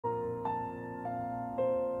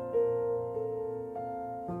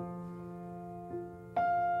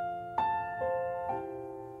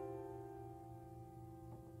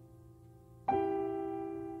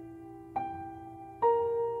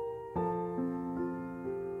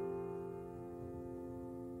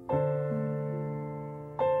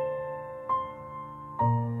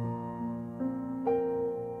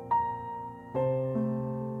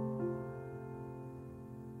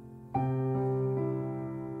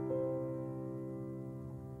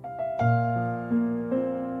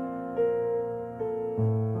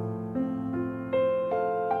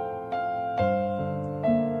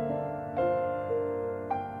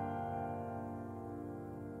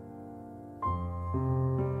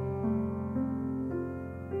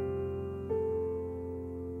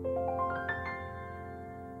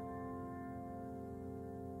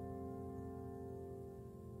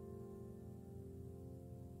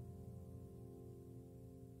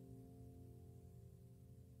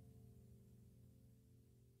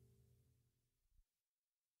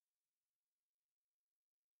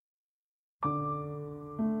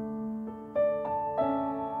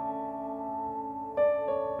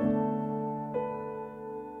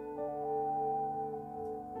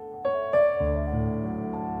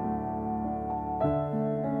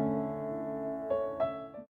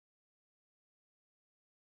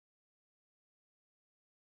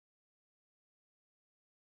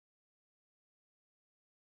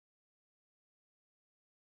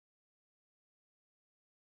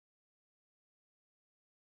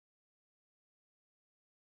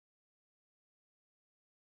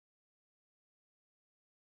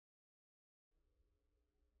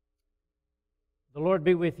The Lord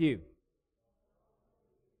be with you.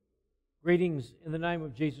 Greetings in the name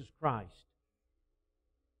of Jesus Christ.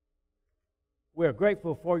 We are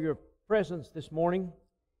grateful for your presence this morning,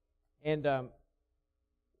 and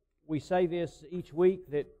we say this each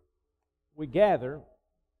week that we gather,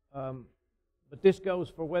 but this goes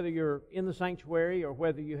for whether you're in the sanctuary or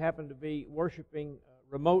whether you happen to be worshiping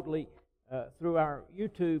remotely through our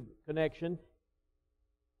YouTube connection.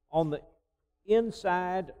 On the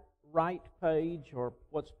inside right page, or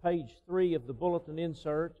what's page 3 of the bulletin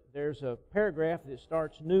insert, there's a paragraph that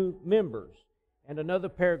starts new members and another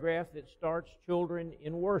paragraph that starts children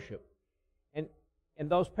in worship. And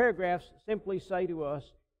those paragraphs simply say to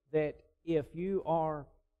us that if you are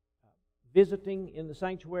visiting in the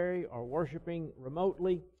sanctuary or worshiping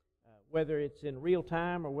remotely, whether it's in real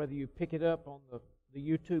time or whether you pick it up on the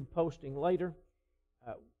YouTube posting later,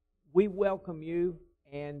 we welcome you,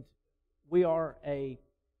 and we are a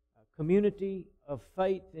community of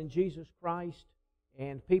faith in Jesus Christ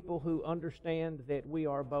and people who understand that we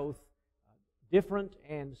are both different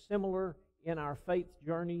and similar in our faith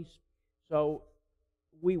journeys. So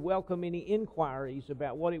we welcome any inquiries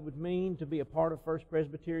about what it would mean to be a part of First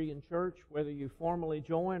Presbyterian Church, whether you formally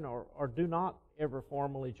join or do not ever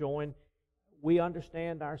formally join. We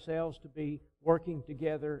understand ourselves to be working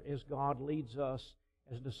together as God leads us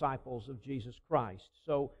as disciples of Jesus Christ.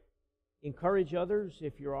 So encourage others.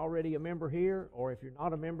 If you're already a member here, or if you're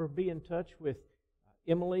not a member, be in touch with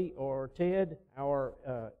Emily or Ted. Our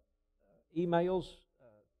emails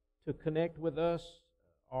to connect with us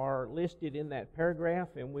are listed in that paragraph,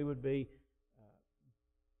 and we would be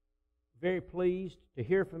very pleased to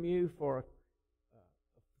hear from you for a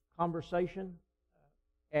conversation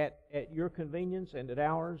at your convenience and at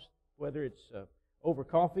ours, whether it's over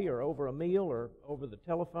coffee or over a meal or over the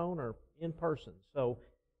telephone or in person. So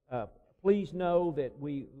please know that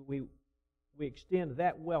we extend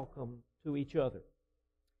that welcome to each other.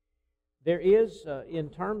 There is, in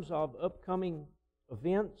terms of upcoming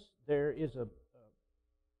events, there is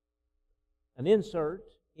an insert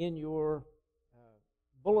in your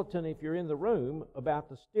bulletin, if you're in the room, about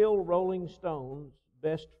the Still Rolling Stones'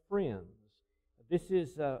 Best Friends. This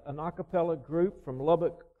is an a cappella group from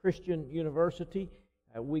Lubbock Christian University.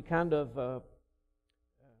 We kind of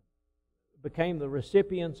became the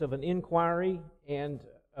recipients of an inquiry and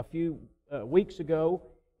a few weeks ago,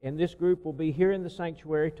 and this group will be here in the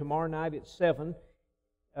sanctuary tomorrow night at 7.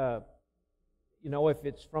 If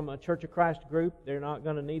it's from a Church of Christ group, they're not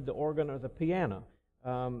going to need the organ or the piano,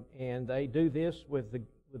 and they do this with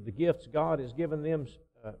the gifts God has given them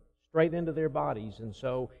straight into their bodies, and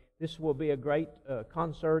so this will be a great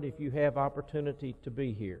concert if you have opportunity to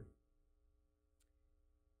be here.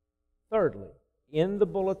 Thirdly, in the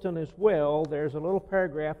bulletin as well, there's a little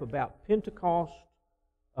paragraph about Pentecost,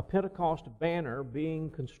 a Pentecost banner being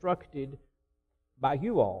constructed by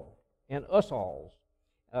you all and us alls.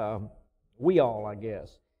 We all, I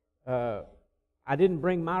guess. I didn't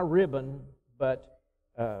bring my ribbon, but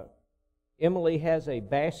Emily has a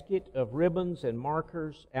basket of ribbons and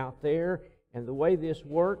markers out there, and the way this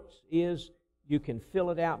works is you can fill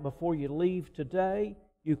it out before you leave today.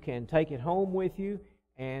 You can take it home with you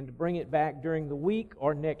and bring it back during the week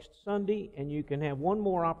or next Sunday, and you can have one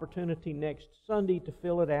more opportunity next Sunday to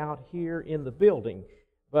fill it out here in the building.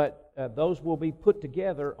 But those will be put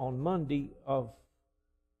together on Monday of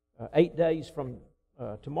 8 days from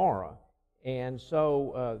tomorrow. And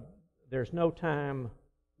so there's no time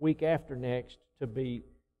week after next to be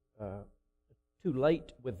too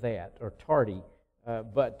late with that or tardy.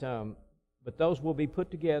 But those will be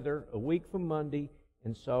put together a week from Monday.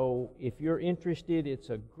 And so if you're interested, it's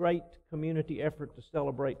a great community effort to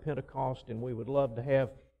celebrate Pentecost, and we would love to have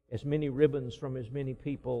as many ribbons from as many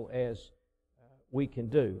people as we can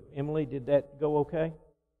do. Emily, did that go okay?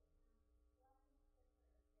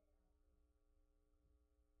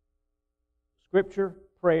 Scripture,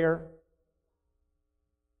 prayer,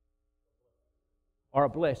 or a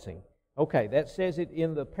blessing. Okay, that says it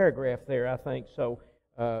in the paragraph there, I think. So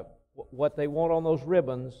what they want on those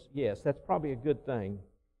ribbons, yes, that's probably a good thing.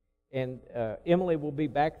 And Emily will be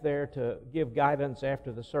back there to give guidance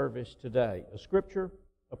after the service today. A scripture,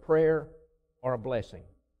 a prayer, or a blessing.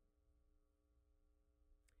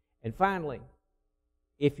 And finally,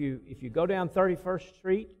 if you go down 31st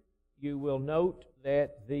Street, you will note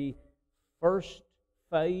that the first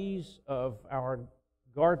phase of our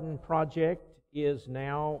garden project is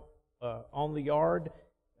now on the yard,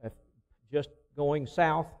 just going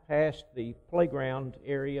south past the playground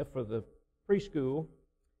area for the preschool.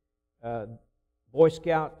 Boy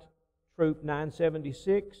Scout Troop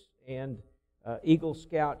 976 and Eagle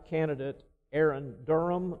Scout candidate Aaron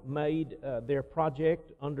Durham made their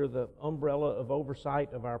project under the umbrella of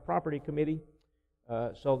oversight of our property committee.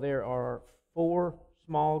 So there are 4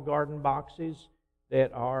 small garden boxes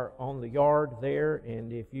that are on the yard there,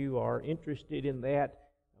 and if you are interested in that,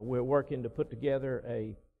 we're working to put together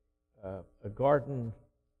a garden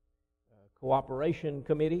cooperation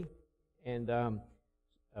committee, and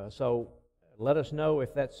so let us know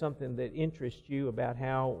if that's something that interests you about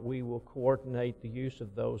how we will coordinate the use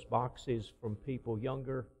of those boxes from people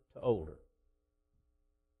younger to older.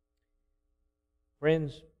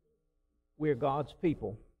 Friends, we're God's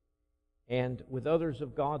people, and with others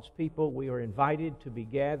of God's people, we are invited to be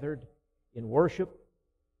gathered in worship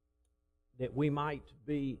that we might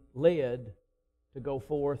be led to go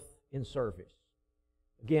forth in service.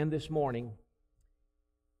 Again, this morning,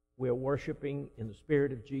 we are worshiping in the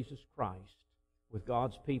Spirit of Jesus Christ with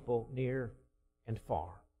God's people near and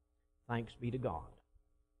far. Thanks be to God.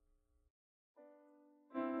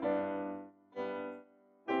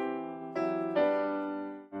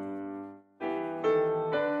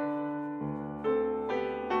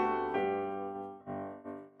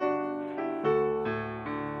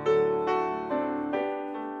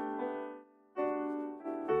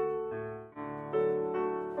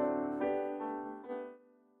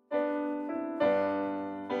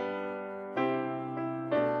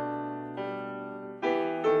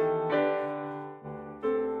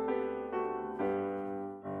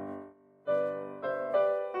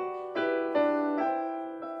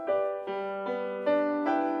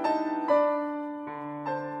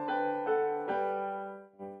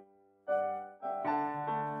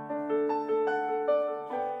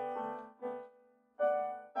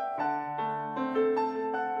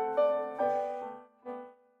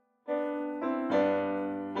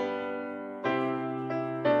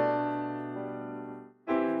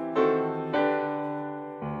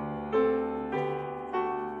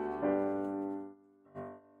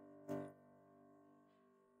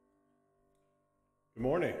 Good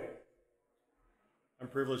morning. I'm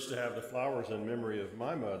privileged to have the flowers in memory of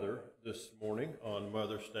my mother this morning on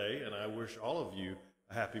Mother's Day, and I wish all of you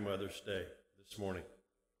a happy Mother's Day this morning.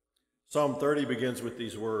 Psalm 30 begins with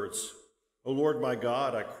these words, "O Lord my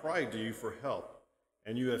God, I cried to you for help,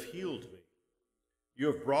 and you have healed me. You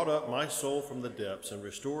have brought up my soul from the depths and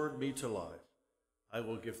restored me to life. I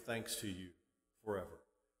will give thanks to you forever."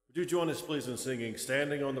 Would you join us, please, in singing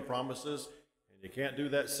 "Standing on the Promises"? You can't do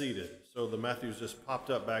that seated, so the Matthews just popped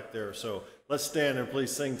up back there. So let's stand and please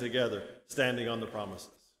sing together, "Standing on the Promises."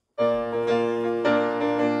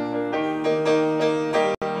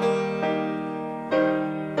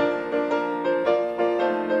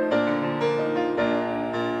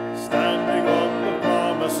 Standing on the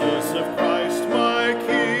promises of Christ my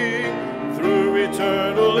King, through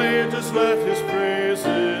eternal ages let his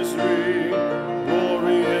praises ring.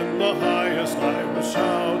 Glory in the highest I will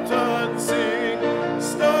shout and sing.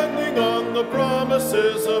 Standing on the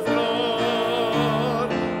promises of God,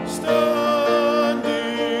 standing,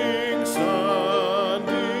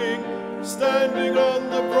 standing, standing on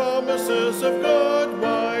the promises of God,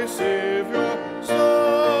 my Savior,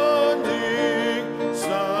 standing,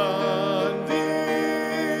 standing.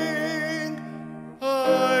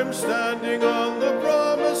 I'm standing on the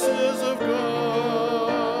promises of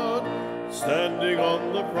God, standing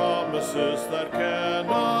on the promises that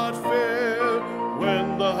cannot fail.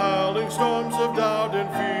 When the howling storms of doubt and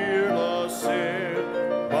fear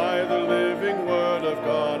assail, by the living word of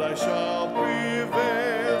God I shall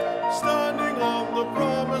prevail. Standing on the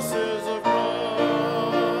promises of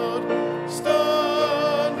God,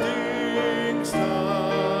 standing,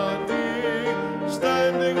 standing,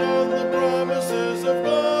 standing on the promises of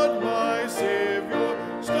God, my Savior,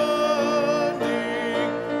 standing,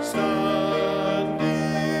 standing.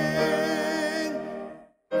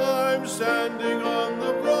 I'm standing on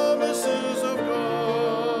the promises of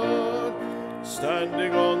God,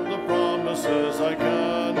 standing on the promises I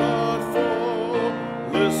cannot fall,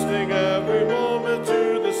 listening every moment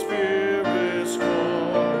to the Spirit's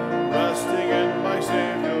call, resting in my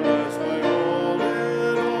Savior as my all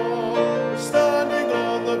in all, standing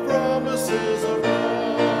on the promises of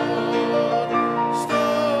God,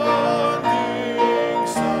 standing,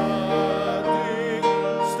 standing,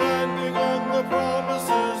 standing on the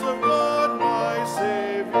promises of God, my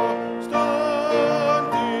Savior, standing,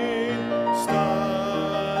 standing.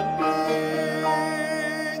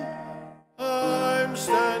 I'm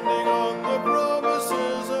standing on the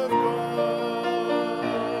promises of God.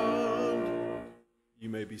 You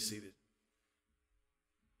may be seated.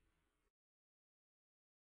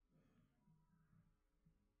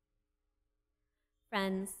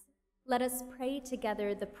 Friends, Let us pray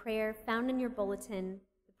together the prayer found in your bulletin,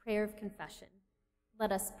 the prayer of confession.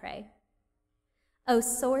 Let us pray. O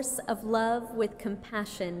source of love with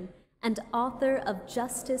compassion and author of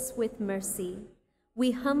justice with mercy,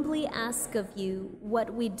 we humbly ask of you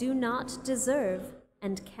what we do not deserve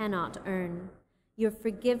and cannot earn, your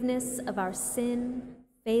forgiveness of our sin,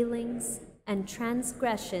 failings, and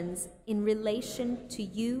transgressions in relation to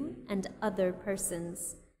you and other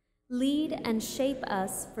persons. Lead and shape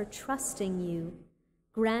us for trusting you.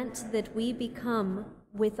 Grant that we become,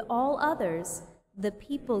 with all others, the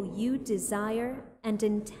people you desire and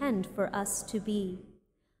intend for us to be,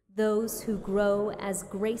 those who grow as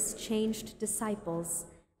grace-changed disciples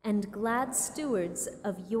and glad stewards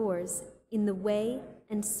of yours in the way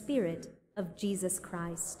and spirit of Jesus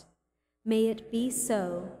Christ. May it be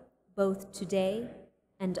so, both today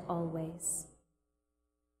and always.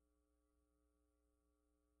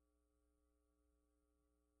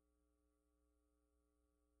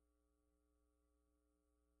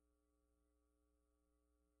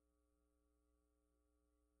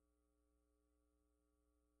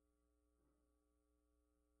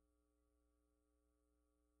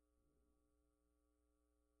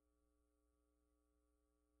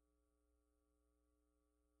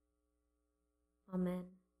 Amen.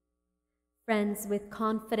 Friends, with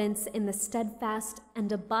confidence in the steadfast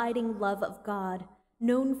and abiding love of God,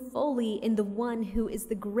 known fully in the one who is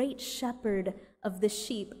the great shepherd of the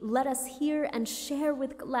sheep, let us hear and share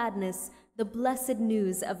with gladness the blessed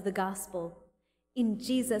news of the gospel. In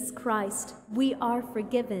Jesus Christ, we are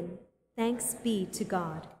forgiven. Thanks be to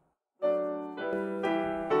God. Would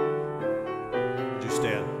you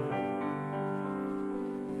stand?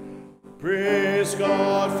 Praise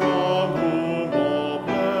God from whom all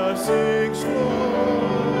blessings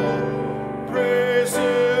flow. Praise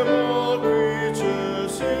Him, all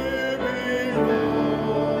creatures here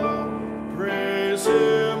below. Praise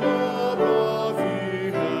Him above,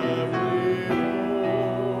 ye heavenly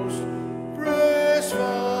host. Praise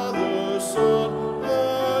Father, Son,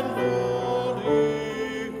 and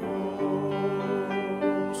Holy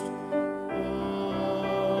Ghost.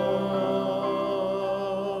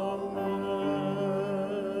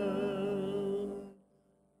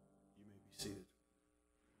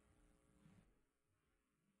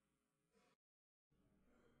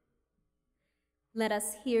 Let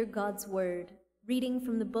us hear God's word, reading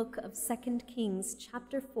from the book of 2 Kings,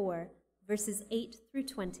 chapter 4, verses 8 through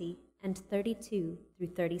 20 and 32 through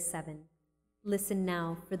 37. Listen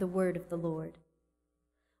now for the word of the Lord.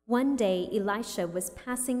 One day Elisha was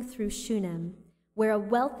passing through Shunem, where a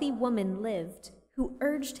wealthy woman lived, who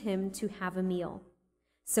urged him to have a meal.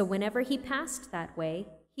 So whenever he passed that way,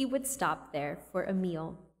 he would stop there for a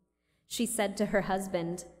meal. She said to her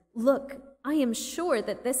husband, "Look, I am sure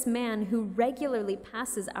that this man who regularly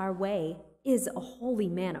passes our way is a holy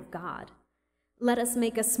man of God. Let us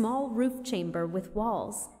make a small roof chamber with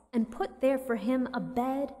walls and put there for him a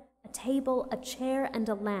bed, a table, a chair, and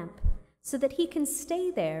a lamp, so that he can stay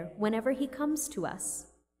there whenever he comes to us."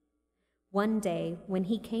 One day, when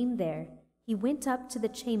he came there, he went up to the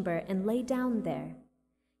chamber and lay down there.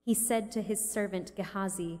 He said to his servant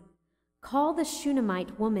Gehazi, "Call the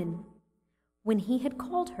Shunammite woman." When he had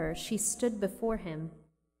called her, she stood before him.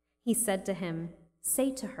 He said to him,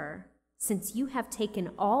 "Say to her, since you have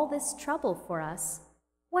taken all this trouble for us,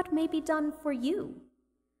 what may be done for you?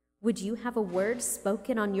 Would you have a word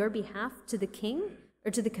spoken on your behalf to the king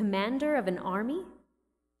or to the commander of an army?"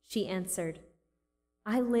 She answered,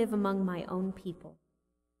 "I live among my own people."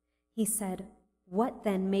 He said, "What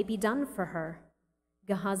then may be done for her?"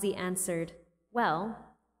 Gehazi answered,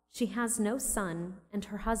 "Well, she has no son, and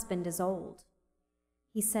her husband is old."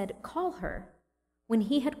 He said, "Call her." When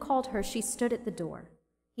he had called her, she stood at the door.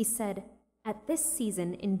 He said, "At this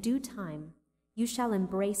season, in due time, you shall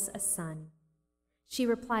embrace a son." She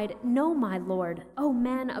replied, "No, my lord, O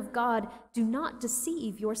man of God, do not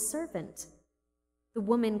deceive your servant." The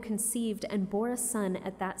woman conceived and bore a son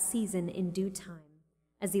at that season in due time,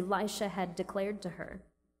 as Elisha had declared to her.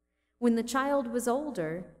 When the child was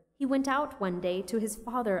older, he went out one day to his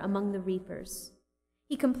father among the reapers.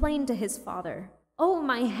 He complained to his father, "Oh,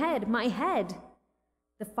 my head, my head!"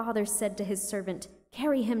 The father said to his servant,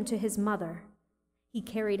 "Carry him to his mother." He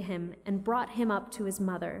carried him and brought him up to his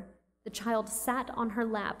mother. The child sat on her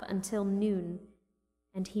lap until noon,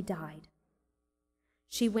 and he died.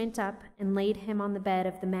 She went up and laid him on the bed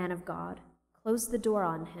of the man of God, closed the door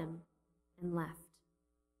on him, and left.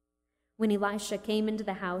 When Elisha came into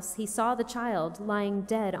the house, he saw the child lying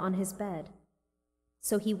dead on his bed.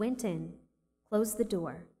 So he went in, closed the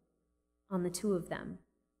door on the two of them,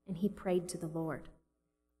 and he prayed to the Lord.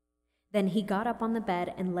 Then he got up on the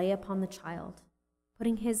bed and lay upon the child,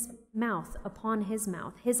 putting his mouth upon his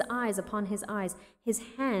mouth, his eyes upon his eyes, his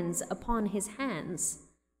hands upon his hands.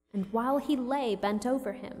 And while he lay bent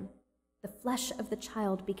over him, the flesh of the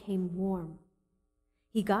child became warm.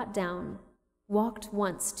 He got down, walked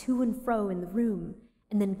once to and fro in the room,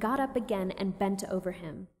 and then got up again and bent over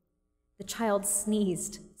him. The child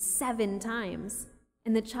sneezed 7 times,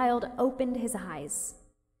 and the child opened his eyes.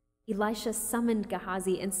 Elisha summoned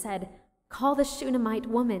Gehazi and said, "Call the Shunammite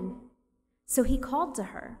woman." So he called to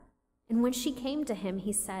her, and when she came to him,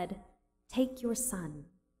 he said, "Take your son."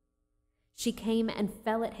 She came and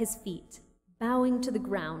fell at his feet, bowing to the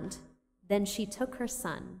ground. Then she took her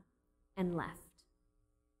son and left.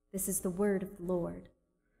 This is the word of the Lord.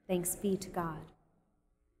 Thanks be to God.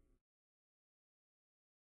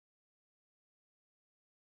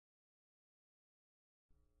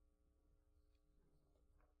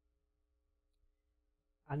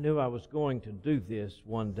 I knew I was going to do this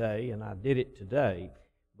one day, and I did it today.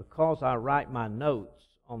 Because I write my notes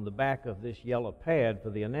on the back of this yellow pad for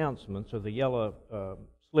the announcements, or the yellow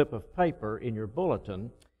slip of paper in your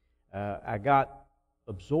bulletin, I got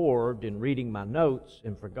absorbed in reading my notes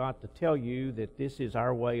and forgot to tell you that this is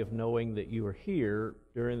our way of knowing that you are here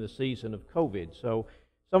during the season of COVID. So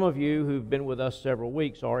some of you who've been with us several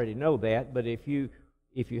weeks already know that, but if you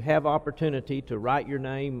have opportunity to write your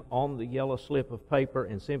name on the yellow slip of paper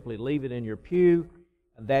and simply leave it in your pew,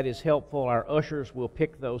 that is helpful. Our ushers will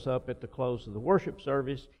pick those up at the close of the worship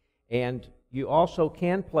service, and you also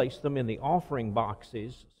can place them in the offering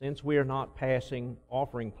boxes, since we are not passing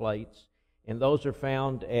offering plates, and those are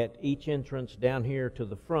found at each entrance down here to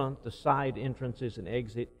the front, the side entrances and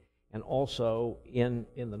exit, and also in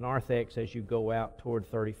the narthex as you go out toward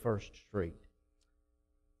 31st Street.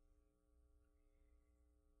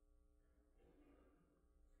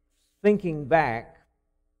 Thinking back,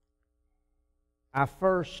 I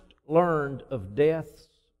first learned of death's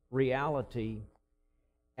reality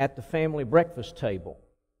at the family breakfast table.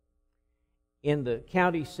 In the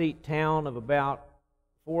county seat town of about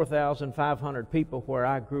 4,500 people where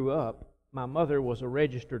I grew up, my mother was a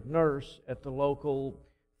registered nurse at the local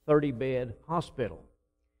 30-bed hospital.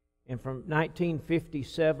 And from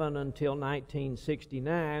 1957 until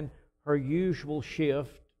 1969, her usual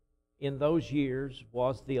shift in those years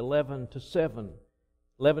was the 11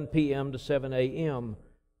 p.m. to 7 a.m.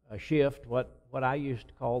 shift, what I used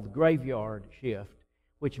to call the graveyard shift,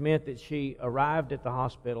 which meant that she arrived at the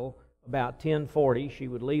hospital about 10:40. She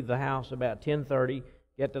would leave the house about 10:30,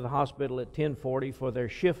 get to the hospital at 10:40 for their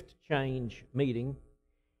shift change meeting,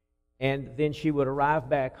 and then she would arrive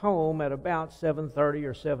back home at about 7:30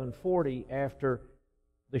 or 7:40 after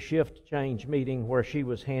the shift change meeting, where she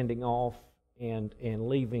was handing off and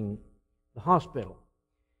leaving the hospital.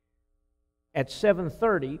 At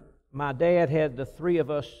 7:30, my dad had the 3 of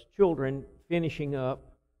us children finishing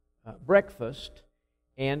up breakfast,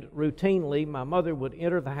 and routinely my mother would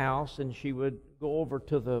enter the house and she would go over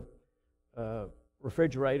to the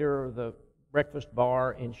refrigerator or the breakfast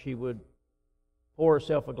bar, and she would pour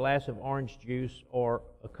herself a glass of orange juice or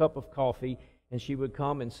a cup of coffee, and she would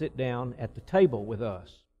come and sit down at the table with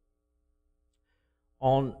us.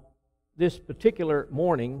 On this particular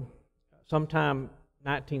morning, sometime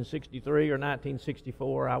 1963 or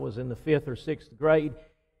 1964, I was in the 5th or 6th grade,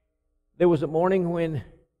 there was a morning when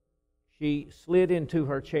she slid into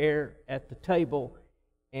her chair at the table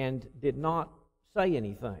and did not say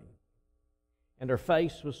anything. And her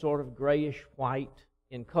face was sort of grayish white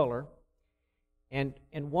in color. And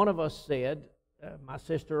one of us said, my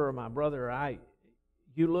sister or my brother or I,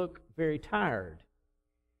 "You look very tired."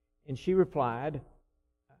 And she replied,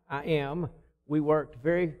 "I am. We worked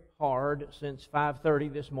very hard since 5:30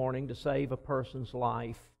 this morning to save a person's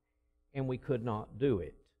life, and we could not do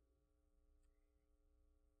it."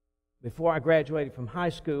 Before I graduated from high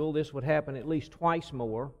school, this would happen at least twice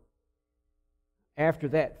more. After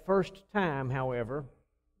that first time, however,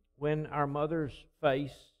 when our mother's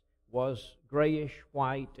face was grayish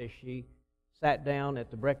white as she sat down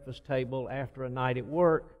at the breakfast table after a night at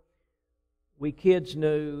work, we kids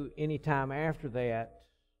knew any time after that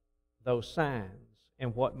those signs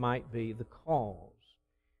and what might be the cause,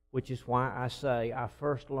 which is why I say I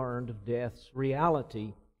first learned of death's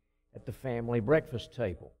reality at the family breakfast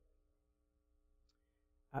table.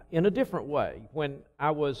 In a different way, when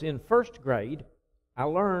I was in 1st grade, I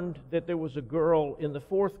learned that there was a girl in the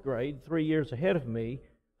 4th grade, 3 years ahead of me,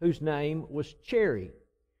 whose name was Cherry,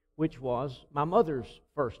 which was my mother's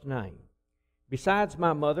first name. Besides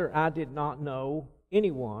my mother, I did not know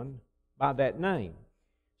anyone by that name.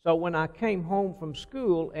 So when I came home from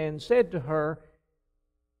school and said to her,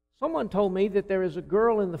 Someone told me that there is a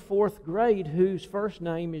girl in the 4th grade whose first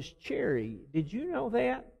name is Cherry. Did you know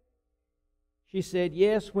that? She said,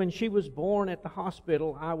 yes, when she was born at the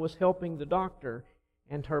hospital, I was helping the doctor,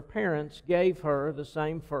 and her parents gave her the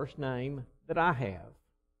same first name that I have.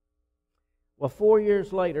 Well, 4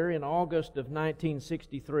 years later, in August of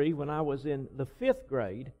 1963, when I was in the 5th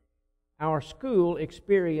grade, our school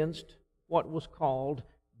experienced what was called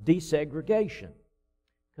desegregation,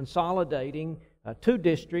 consolidating 2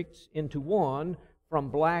 districts into one, from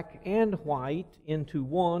black and white into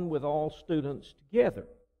one with all students together.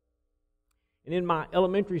 And in my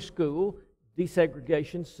elementary school,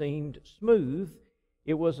 desegregation seemed smooth.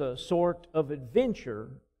 It was a sort of adventure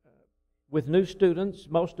with new students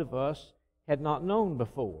most of us had not known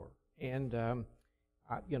before. And,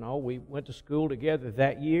 we went to school together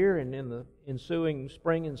that year, and in the ensuing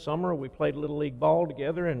spring and summer, we played Little League ball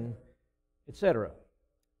together, and etc.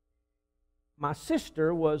 My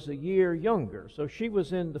sister was a year younger, so she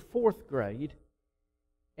was in the 4th grade,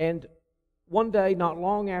 and one day, not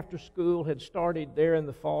long after school had started there in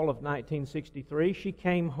the fall of 1963, she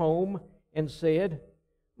came home and said,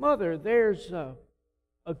 Mother, there's a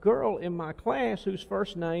girl in my class whose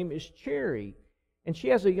first name is Cherry, and she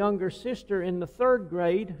has a younger sister in the 3rd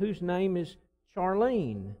grade whose name is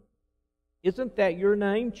Charlene. Isn't that your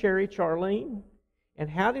name, Cherry Charlene? And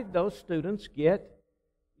how did those students get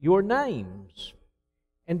your names?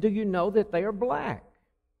 And do you know that they are black?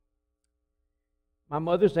 My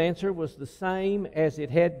mother's answer was the same as it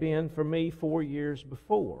had been for me 4 years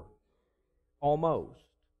before, almost.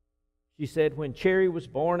 She said, when Cherry was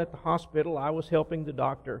born at the hospital, I was helping the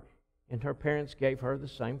doctor, and her parents gave her the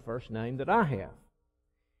same first name that I have.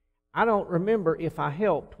 I don't remember if I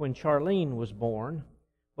helped when Charlene was born,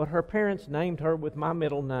 but her parents named her with my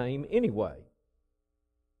middle name anyway.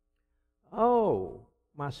 Oh,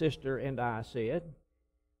 my sister and I said,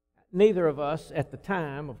 neither of us at the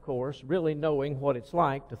time, of course, really knowing what it's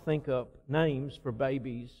like to think up names for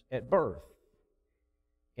babies at birth.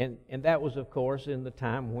 And that was, of course, in the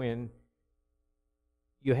time when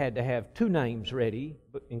you had to have 2 names ready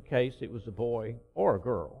in case it was a boy or a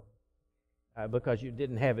girl, because you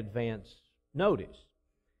didn't have advance notice.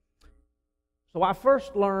 So I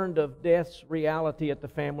first learned of death's reality at the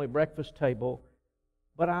family breakfast table,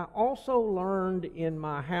 but I also learned in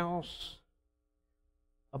my house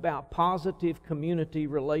about positive community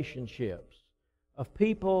relationships, of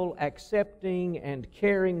people accepting and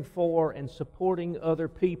caring for and supporting other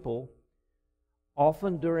people,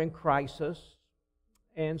 often during crisis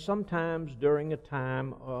and sometimes during a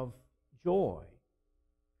time of joy.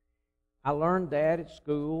 I learned that at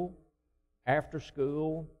school, after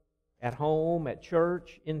school, at home, at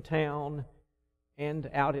church, in town, and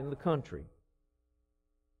out in the country.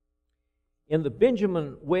 In the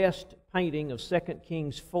Benjamin West painting of 2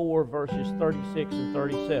 Kings 4, verses 36 and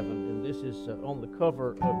 37, and this is on the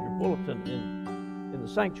cover of your bulletin in the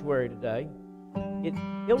sanctuary today, it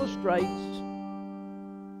illustrates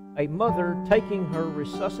a mother taking her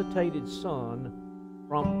resuscitated son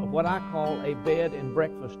from what I call a bed and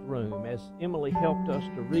breakfast room, as Emily helped us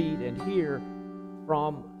to read and hear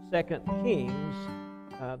from 2 Kings.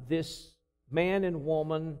 This man and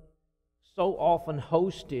woman so often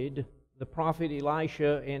hosted the prophet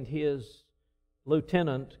Elisha and his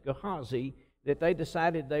lieutenant Gehazi that they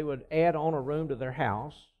decided they would add on a room to their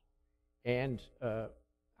house, and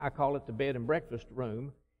I call it the bed and breakfast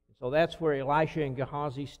room. So that's where Elisha and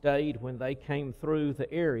Gehazi stayed when they came through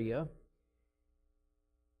the area.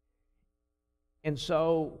 And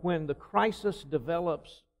so when the crisis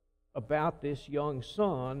develops about this young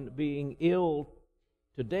son being ill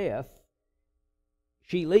to death,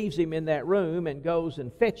 she leaves him in that room and goes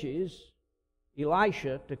and fetches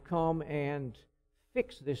Elisha to come and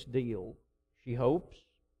fix this deal, she hopes.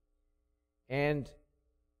 And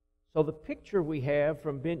so the picture we have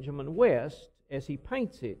from Benjamin West, as he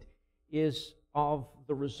paints it, is of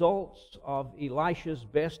the results of Elisha's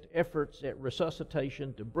best efforts at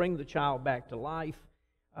resuscitation to bring the child back to life,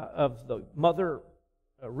 of the mother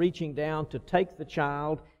reaching down to take the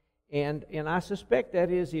child, and I suspect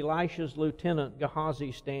that is Elisha's lieutenant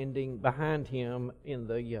Gehazi standing behind him in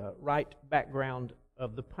the right background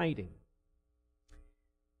of the painting.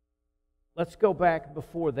 Let's go back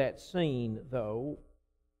before that scene, though.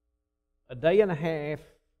 A day and a half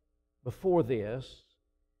before this,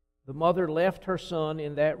 the mother left her son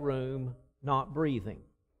in that room not breathing.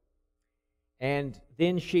 And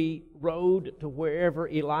then she rode to wherever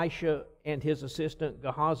Elisha and his assistant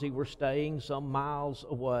Gehazi were staying, some miles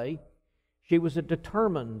away. She was a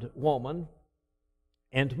determined woman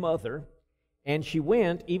and mother, and she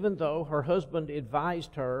went even though her husband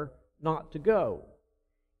advised her not to go.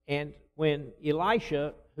 And when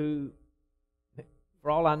Elisha, who,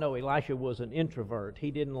 for all I know, Elisha was an introvert.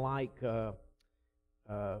 He didn't like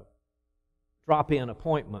drop-in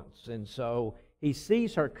appointments. And so he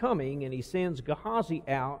sees her coming, and he sends Gehazi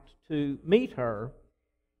out to meet her.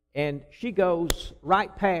 And she goes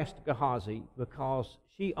right past Gehazi because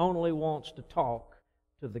she only wants to talk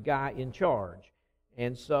to the guy in charge.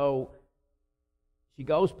 And so she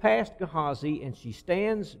goes past Gehazi, and she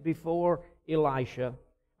stands before Elisha.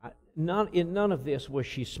 In none of this was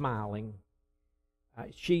she smiling.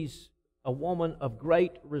 She's a woman of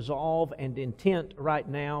great resolve and intent right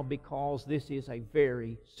now because this is a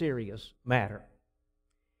very serious matter.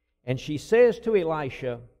 And she says to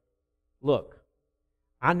Elisha, "Look,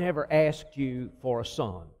 I never asked you for a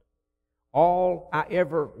son. All I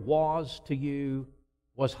ever was to you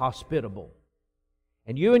was hospitable.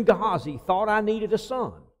 And you and Gehazi thought I needed a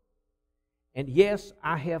son. And yes,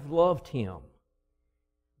 I have loved him.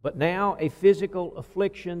 But now a physical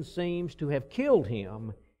affliction seems to have killed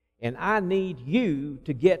him, and I need you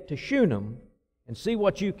to get to Shunem and see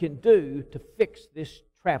what you can do to fix this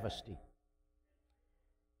travesty."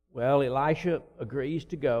 Well, Elisha agrees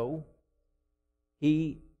to go.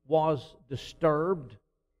 He was disturbed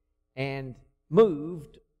and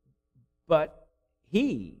moved, but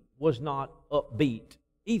he was not upbeat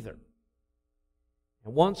either.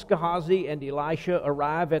 And once Gehazi and Elisha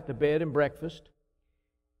arrive at the bed and breakfast,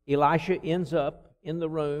 Elisha ends up in the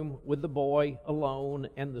room with the boy alone,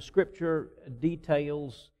 and the Scripture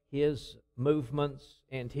details his movements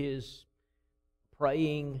and his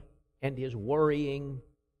praying and his worrying.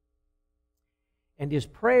 And his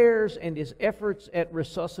prayers and his efforts at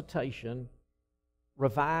resuscitation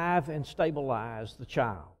revive and stabilize the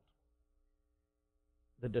child.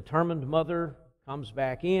 The determined mother comes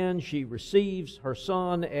back in. She receives her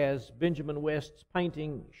son, as Benjamin West's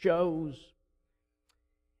painting shows.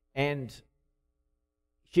 And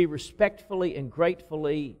she respectfully and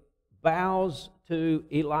gratefully bows to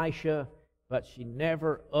Elisha, but she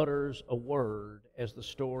never utters a word as the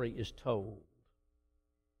story is told.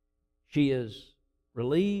 She is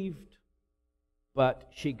relieved, but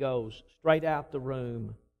she goes straight out the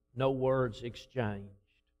room, no words exchanged.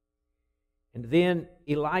 And then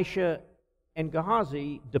Elisha and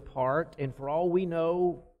Gehazi depart, and for all we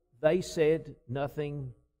know, they said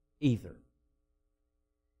nothing either.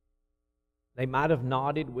 They might have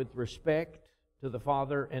nodded with respect to the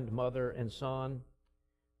father and mother and son,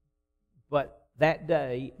 but that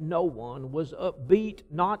day no one was upbeat,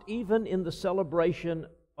 not even in the celebration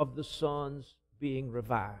of the son's being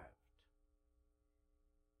revived.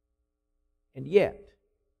 And yet,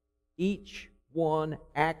 each one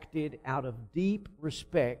acted out of deep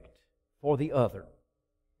respect for the other.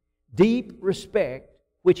 Deep respect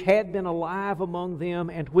which had been alive among them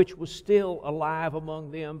and which was still alive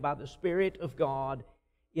among them by the Spirit of God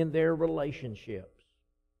in their relationships.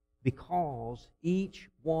 Because each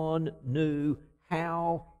one knew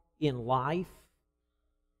how in life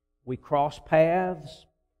we cross paths,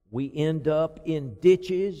 we end up in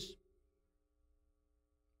ditches,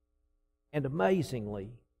 and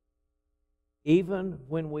amazingly, even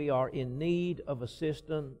when we are in need of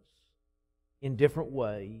assistance in different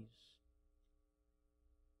ways,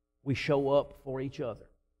 we show up for each other.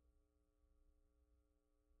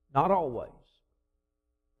 Not always,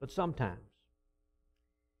 but sometimes.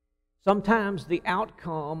 Sometimes the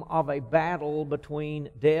outcome of a battle between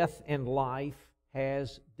death and life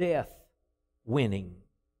has death winning.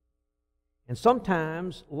 And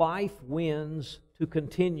sometimes life wins to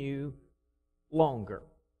continue longer.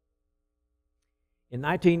 In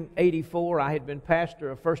 1984, I had been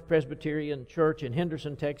pastor of First Presbyterian Church in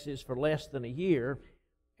Henderson, Texas for less than a year,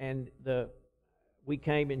 and we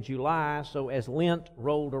came in July, so as Lent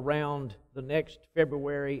rolled around the next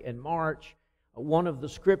February and March, one of the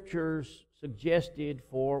scriptures suggested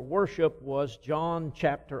for worship was John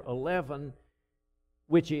chapter 11,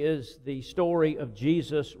 which is the story of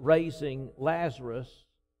Jesus raising Lazarus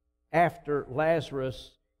after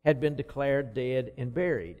Lazarus had been declared dead and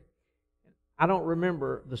buried. I don't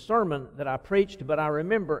remember the sermon that I preached, but I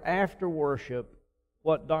remember after worship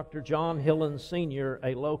what Dr. John Hillen Sr.,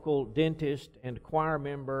 a local dentist and choir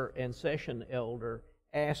member and session elder,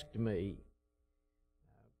 asked me.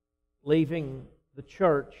 Leaving the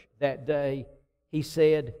church that day, he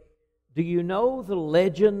said, "Do you know the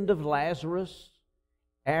legend of Lazarus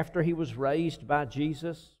after he was raised by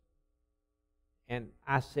Jesus?" And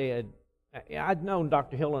I said, I'd known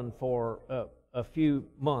Dr. Hillen for a few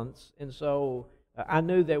months, and so I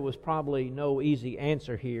knew there was probably no easy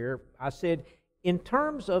answer here. I said, in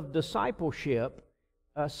terms of discipleship,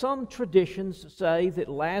 some traditions say that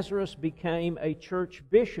Lazarus became a church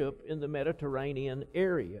bishop in the Mediterranean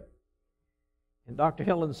area. And Dr.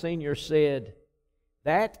 Helen Sr. said,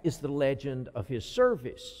 that is the legend of his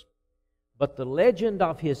service. But the legend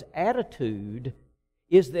of his attitude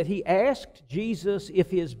is that he asked Jesus if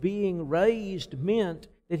his being raised meant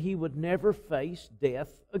that he would never face death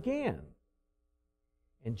again.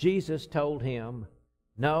 And Jesus told him,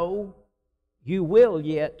 no, you will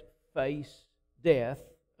yet face death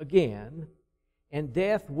again, and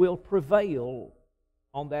death will prevail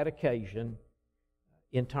on that occasion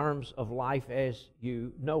in terms of life as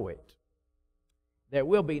you know it. There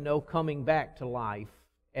will be no coming back to life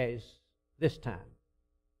as this time.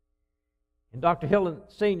 And Dr. Helen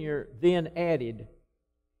Sr. then added,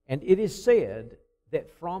 and it is said that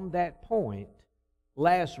from that point,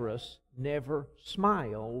 Lazarus never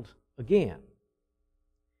smiled again.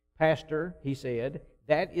 Pastor, he said,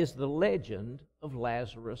 that is the legend of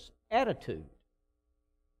Lazarus' attitude.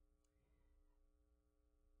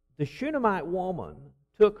 The Shunammite woman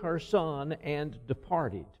took her son and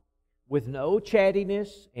departed, with no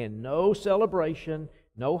chattiness and no celebration,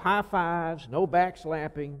 no high fives, no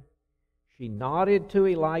backslapping. She nodded to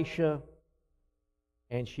Elisha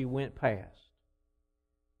and she went past.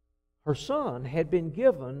 Her son had been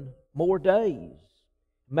given more days,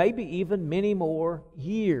 maybe even many more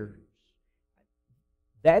years.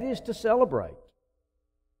 That is to celebrate.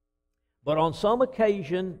 But on some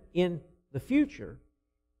occasion in the future,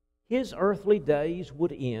 his earthly days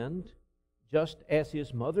would end, just as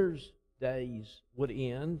his mother's days would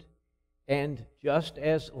end, and just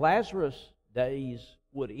as Lazarus' days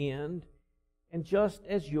would end, and just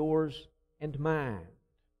as yours and mine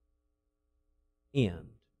end.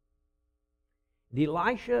 And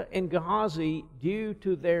Elisha and Gehazi, due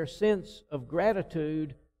to their sense of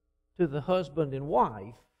gratitude to the husband and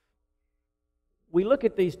wife, we look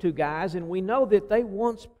at these two guys and we know that they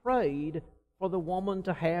once prayed for the woman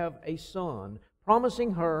to have a son,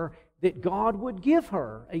 promising her that God would give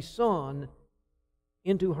her a son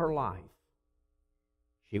into her life.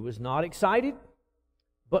 She was not excited,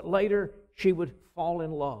 but later she would fall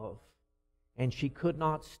in love, and she could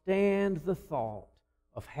not stand the thought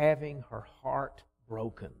of having her heart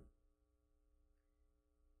broken.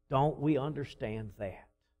 Don't we understand that?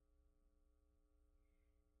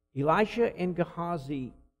 Elisha and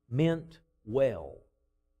Gehazi meant well,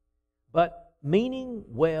 but meaning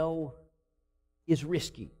well is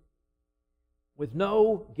risky, with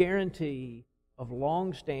no guarantee of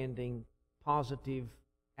long-standing positive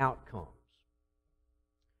outcomes.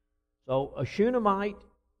 So a Shunammite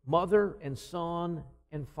mother and son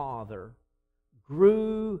and father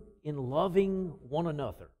grew in loving one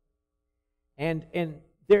another, and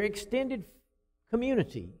their extended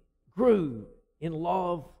community grew in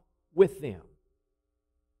love with them.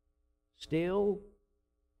 Still,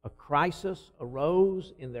 a crisis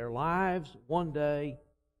arose in their lives one day,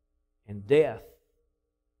 and death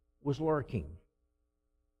was lurking.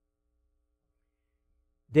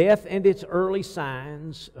 Death and its early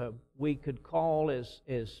signs we could call,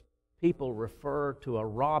 as people refer to a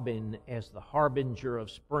robin as the harbinger of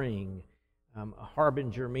spring. A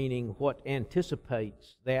harbinger meaning what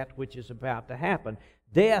anticipates that which is about to happen.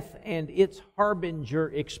 Death and its harbinger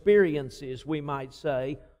experiences, we might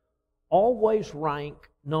say, always rank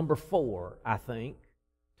number 4, I think,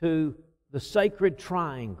 to the sacred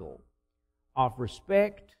triangle of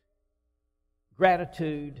respect,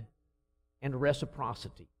 gratitude, and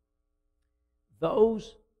reciprocity.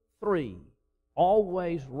 Those 3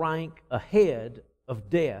 always rank ahead of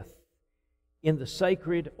death in the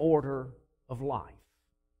sacred order of life.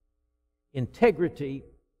 Integrity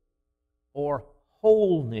or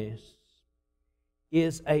wholeness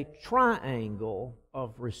is a triangle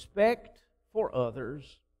of respect for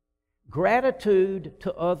others, gratitude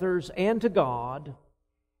to others and to God,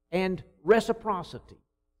 and reciprocity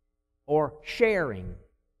or sharing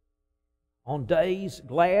on days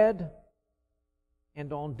glad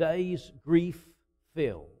and on days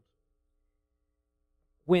grief-filled.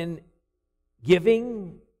 When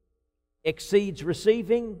giving exceeds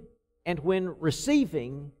receiving, and when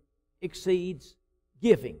receiving exceeds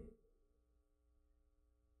giving.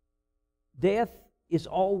 Death is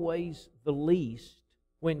always the least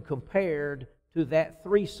when compared to that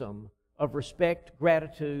threesome of respect,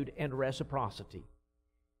 gratitude, and reciprocity.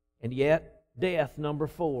 And yet, death, number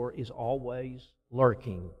 4, is always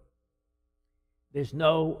lurking. There's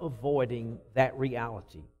no avoiding that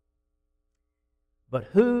reality. But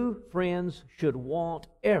who, friends, should want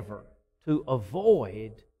ever to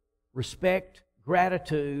avoid respect,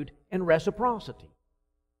 gratitude, and reciprocity?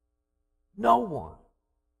 No one.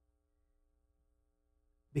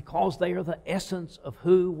 because they are the essence of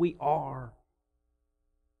who we are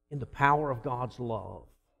in the power of God's love.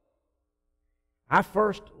 I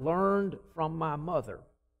first learned from my mother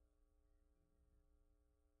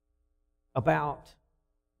about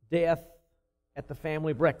death at the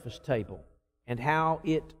family breakfast table and how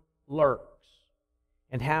it lurks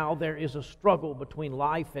and how there is a struggle between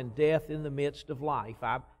life and death in the midst of life.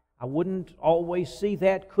 I wouldn't always see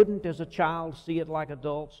that, couldn't as a child see it like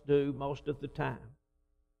adults do most of the time.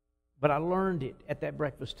 But I learned it at that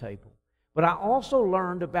breakfast table. But I also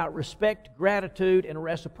learned about respect, gratitude, and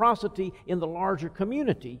reciprocity in the larger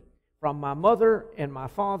community from my mother and my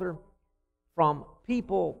father, from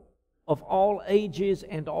people of all ages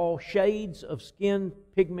and all shades of skin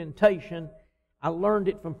pigmentation. I learned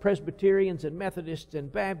it from Presbyterians and Methodists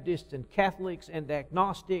and Baptists and Catholics and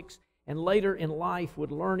agnostics, and later in life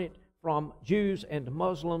would learn it from Jews and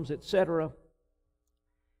Muslims, etc.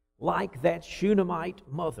 Like that Shunammite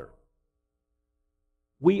mother,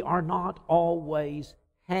 we are not always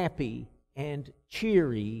happy and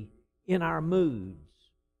cheery in our moods.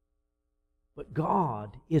 But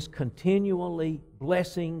God is continually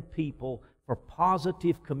blessing people for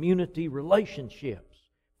positive community relationships,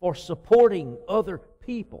 for supporting other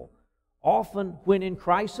people, often when in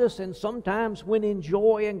crisis and sometimes when in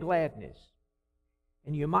joy and gladness.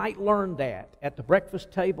 And you might learn that at the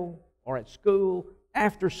breakfast table or at school,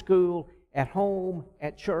 after school, at home,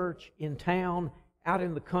 at church, in town, out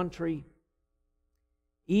in the country.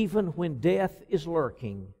 Even when death is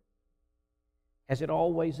lurking, as it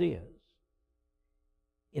always is,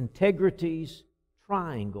 integrity's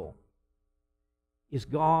triangle is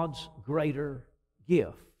God's greater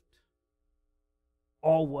gift,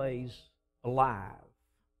 always alive.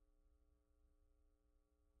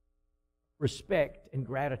 Respect and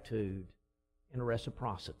gratitude and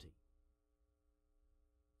reciprocity.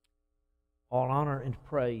 All honor and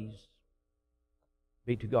praise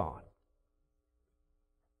be to God.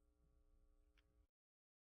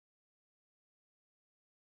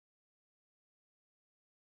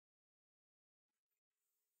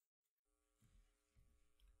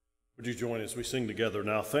 Would you join as we sing together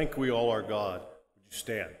now? Thank we all our God. Would you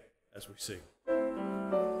stand as we sing?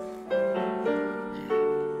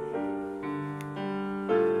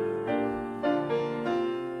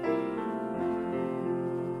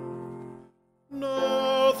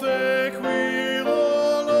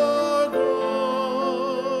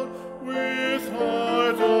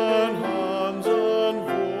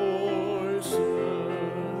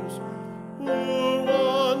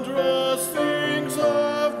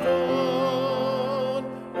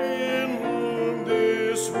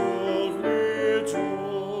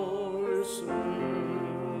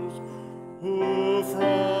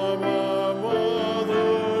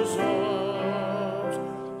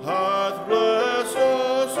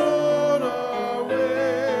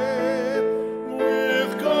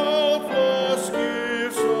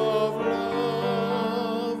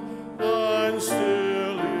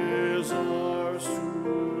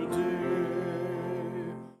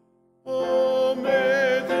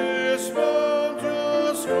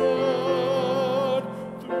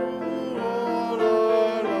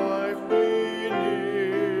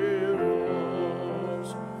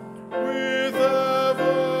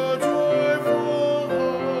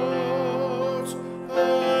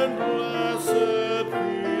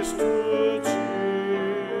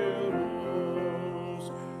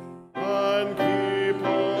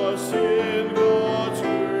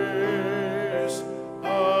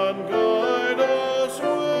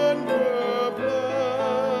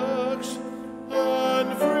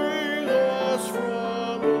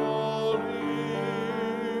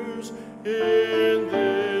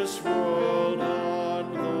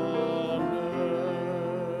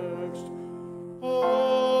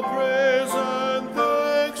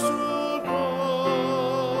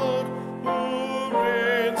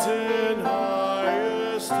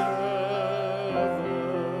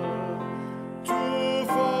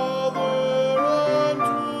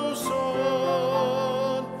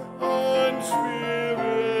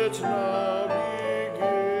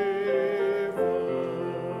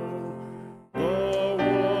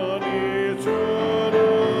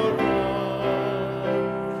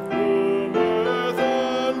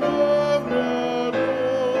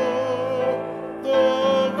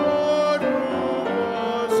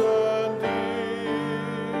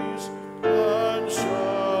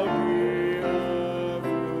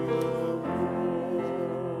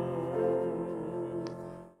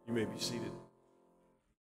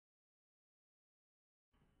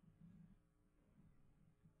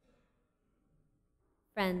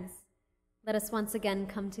 Friends, let us once again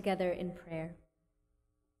come together in prayer.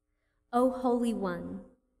 O Holy One,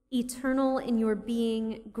 eternal in your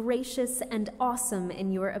being, gracious and awesome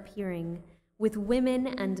in your appearing, with women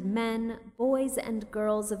and men, boys and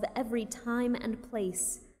girls of every time and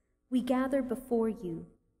place, we gather before you,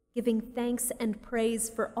 giving thanks and praise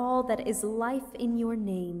for all that is life in your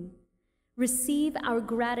name. Receive our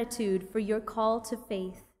gratitude for your call to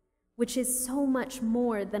faith, which is so much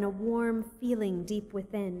more than a warm feeling deep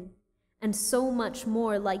within, and so much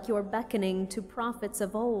more like your beckoning to prophets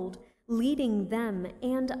of old, leading them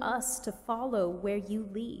and us to follow where you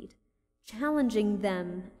lead, challenging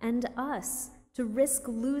them and us to risk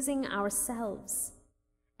losing ourselves,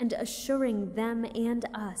 and assuring them and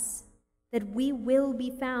us that we will be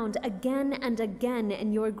found again and again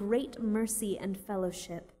in your great mercy and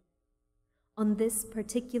fellowship. On this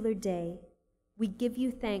particular day, we give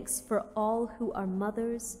you thanks for all who are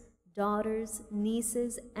mothers, daughters,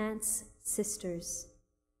 nieces, aunts, sisters.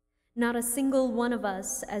 Not a single one of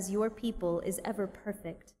us as your people is ever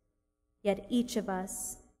perfect, yet each of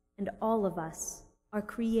us and all of us are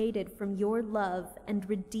created from your love and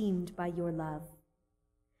redeemed by your love.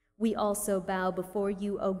 We also bow before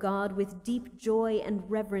you, O God, with deep joy and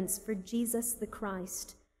reverence for Jesus the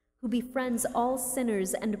Christ, who befriends all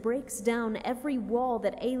sinners and breaks down every wall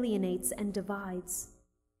that alienates and divides.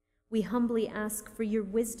 We humbly ask for your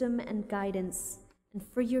wisdom and guidance, and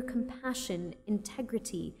for your compassion,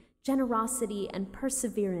 integrity, generosity, and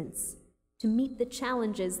perseverance to meet the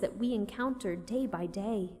challenges that we encounter day by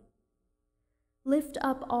day. Lift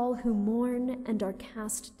up all who mourn and are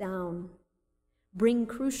cast down. Bring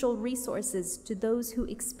crucial resources to those who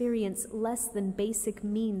experience less than basic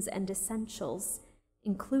means and essentials,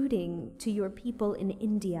 including to your people in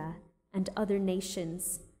India and other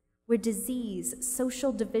nations, where disease,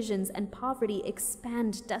 social divisions, and poverty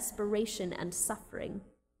expand desperation and suffering.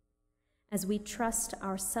 As we trust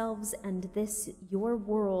ourselves and this, your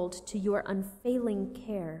world, to your unfailing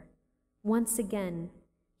care, once again,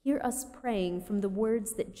 hear us praying from the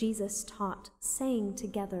words that Jesus taught, saying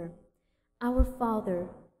together, Our Father,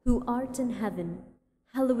 who art in heaven,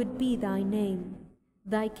 hallowed be thy name.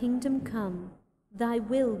 Thy kingdom come, thy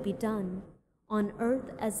will be done, on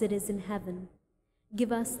earth as it is in heaven.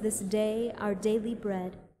 Give us this day our daily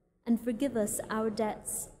bread, and forgive us our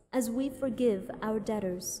debts, as we forgive our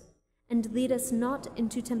debtors. And lead us not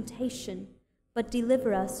into temptation, but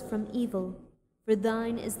deliver us from evil. For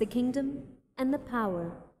thine is the kingdom, and the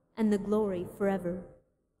power, and the glory forever.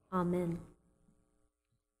 Amen.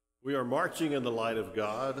 We are marching in the light of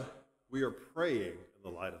God. We are praying in the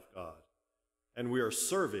light of God. And we are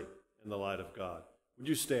serving in the light of God. Would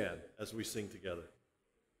you stand as we sing together?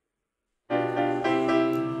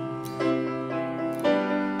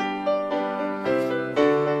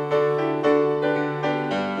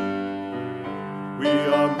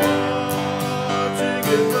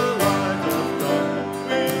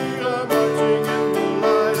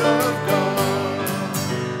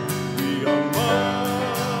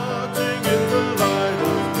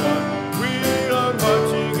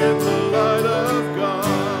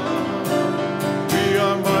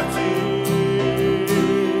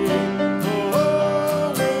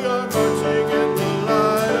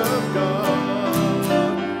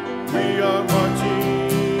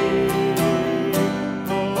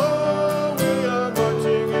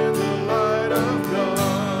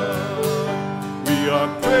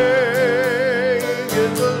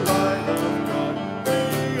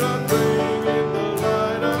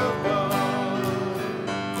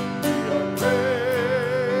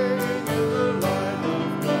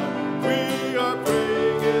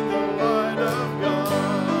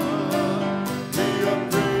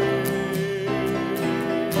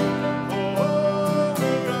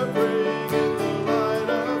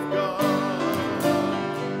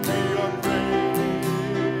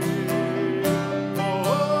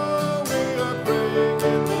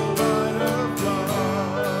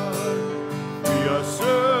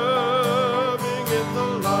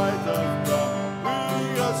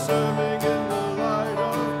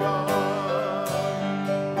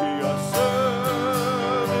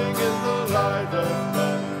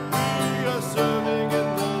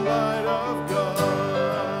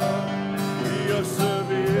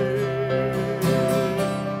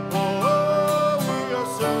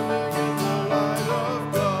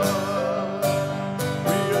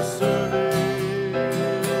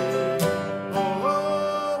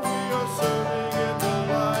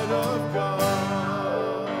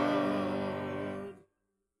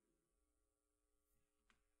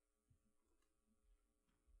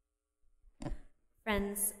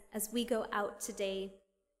 Friends, as we go out today,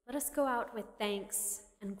 let us go out with thanks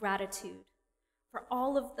and gratitude for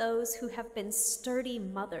all of those who have been sturdy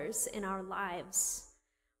mothers in our lives,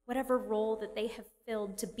 whatever role that they have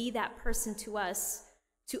filled to be that person to us,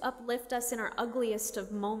 to uplift us in our ugliest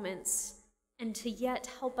of moments, and to yet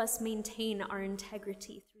help us maintain our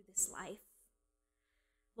integrity through this life.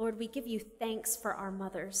 Lord, we give you thanks for our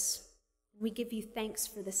mothers. We give you thanks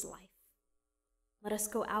for this life. Let us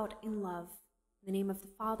go out in love. In the name of the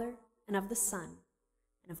Father, and of the Son,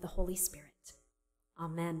 and of the Holy Spirit.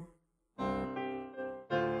 Amen.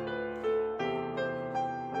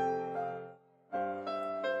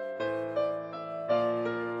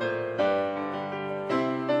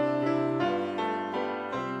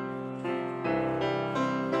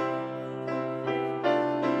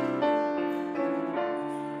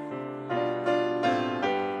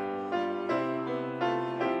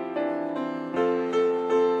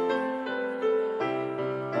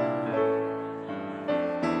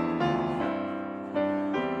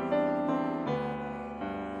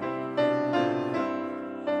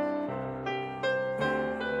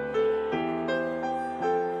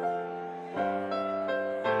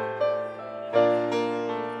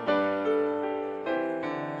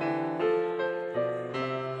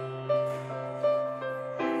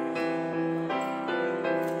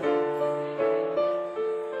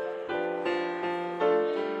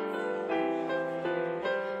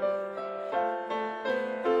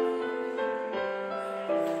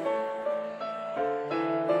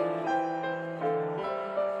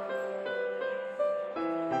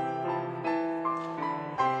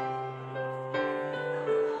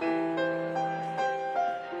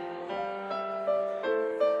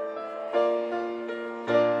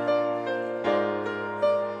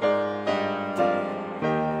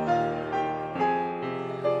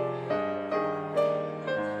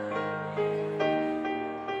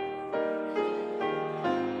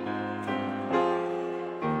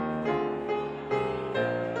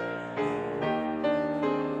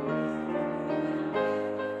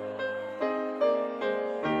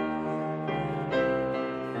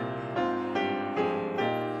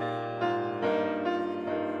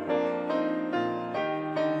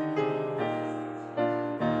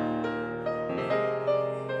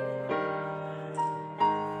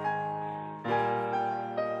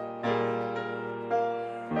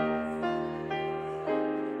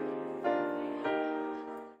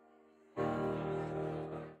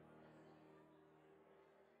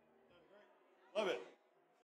 Love it.